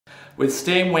With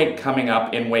STEAM Week coming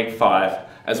up in week 5,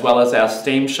 as well as our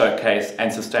STEAM Showcase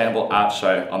and Sustainable Art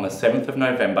Show on the 7th of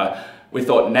November, we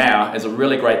thought now is a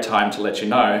really great time to let you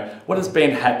know what has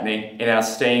been happening in our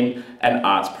STEAM and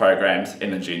arts programs in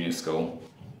the junior school.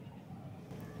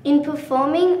 In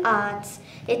performing arts,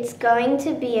 it's going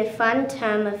to be a fun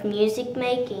term of music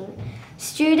making.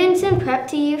 Students in Prep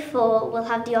to Year 4 will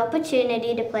have the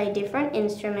opportunity to play different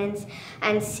instruments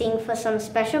and sing for some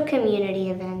special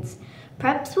community events.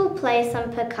 Preps will play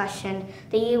some percussion,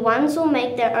 the Year 1s will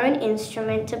make their own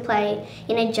instrument to play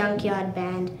in a junkyard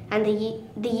band, and the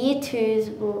Year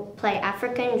 2s will play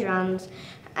African drums,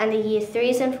 and the Year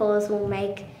 3s and 4s will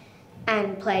make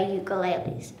and play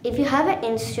ukuleles. If you have an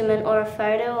instrument or a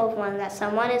photo of one that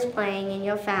someone is playing in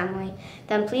your family,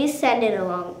 then please send it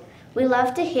along. We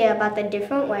love to hear about the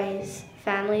different ways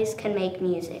families can make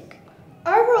music.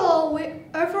 Overall,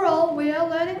 we are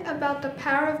learning about the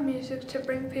power of music to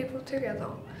bring people together.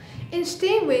 In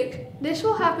STEAM Week, this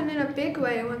will happen in a big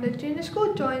way when the junior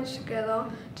school joins together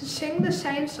to sing the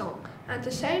same song at the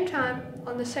same time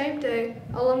on the same day,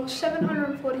 along with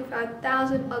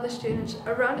 745,000 other students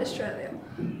around Australia.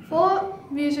 4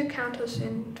 music counters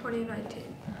in 2019.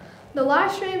 The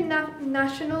live stream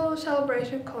National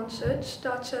Celebration concert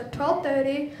starts at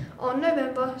 12:30 on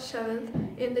November 7th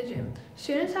in the gym.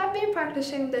 Students have been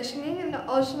practicing their singing in the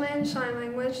Auslan Sign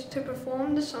Language to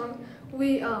perform the song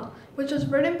We Are, which was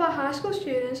written by high school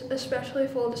students especially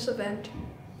for this event.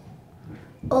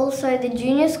 Also, the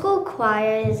junior school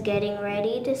choir is getting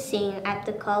ready to sing at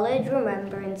the College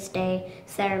Remembrance Day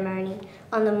ceremony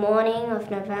on the morning of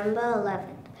November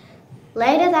 11th.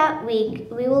 Later that week,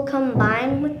 we will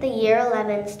combine with the Year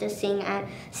 11s to sing at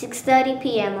 6:30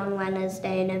 p.m. on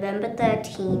Wednesday, November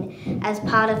 13, as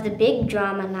part of the big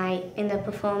drama night in the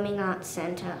Performing Arts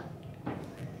Centre.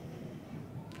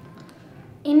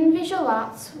 In visual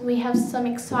arts, we have some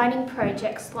exciting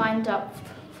projects lined up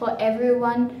for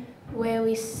everyone where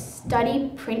we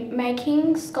study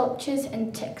printmaking, sculptures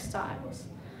and textiles.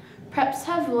 Preps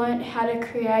have learnt how to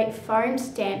create foam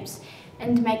stamps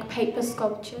and make paper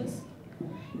sculptures.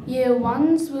 Year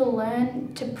 1s will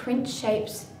learn to print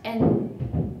shapes and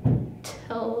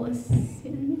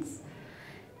tilsons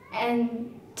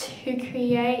and to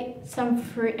create some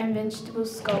fruit and vegetable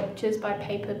sculptures by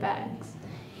paper bags.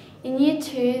 In Year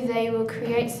 2, they will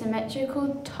create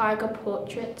symmetrical tiger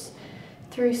portraits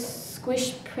through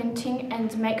squish printing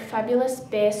and make fabulous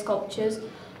bear sculptures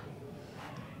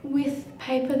with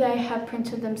paper they have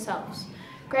printed themselves.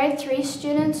 Grade 3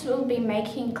 students will be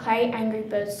making clay Angry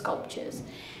Bird sculptures,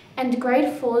 and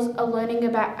Grade 4s are learning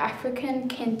about African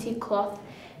kente cloth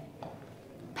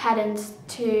patterns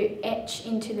to etch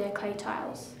into their clay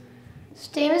tiles.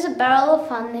 STEAM is a barrel of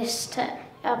fun this term.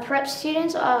 Our prep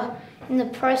students are in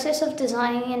the process of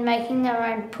designing and making their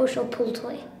own push or pull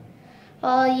toy,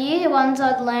 while Year 1s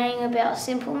are learning about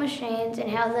simple machines and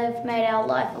how they've made our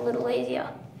life a little easier.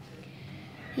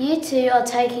 Year 2 are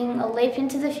taking a leap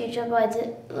into the future by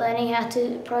learning how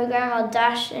to program our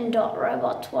dash and dot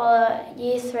robots, while our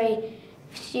Year 3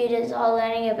 students are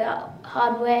learning about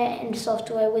hardware and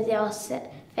software with our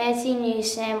fancy new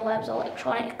SAM Labs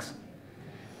electronics.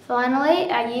 Finally,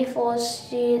 our Year 4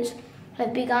 students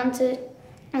have begun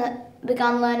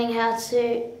learning how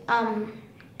to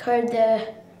code the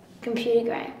computer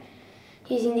game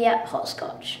using the app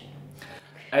Hopscotch.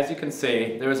 As you can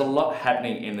see, there is a lot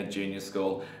happening in the junior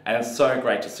school, and it's so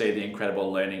great to see the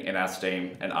incredible learning in our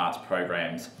STEAM and arts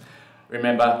programs.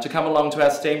 Remember to come along to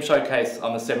our STEAM Showcase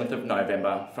on the 7th of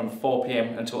November from 4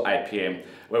 p.m. until 8 p.m,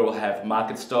 where we'll have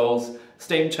market stalls,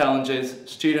 STEAM challenges,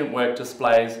 student work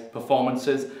displays,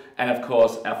 performances, and of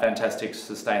course our fantastic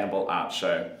Sustainable Art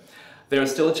Show. There is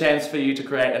still a chance for you to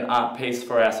create an art piece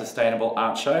for our Sustainable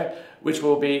Art Show, which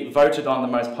will be voted on the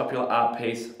most popular art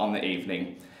piece on the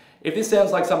evening. If this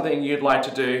sounds like something you'd like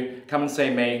to do, come and see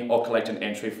me or collect an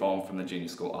entry form from the junior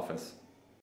school office.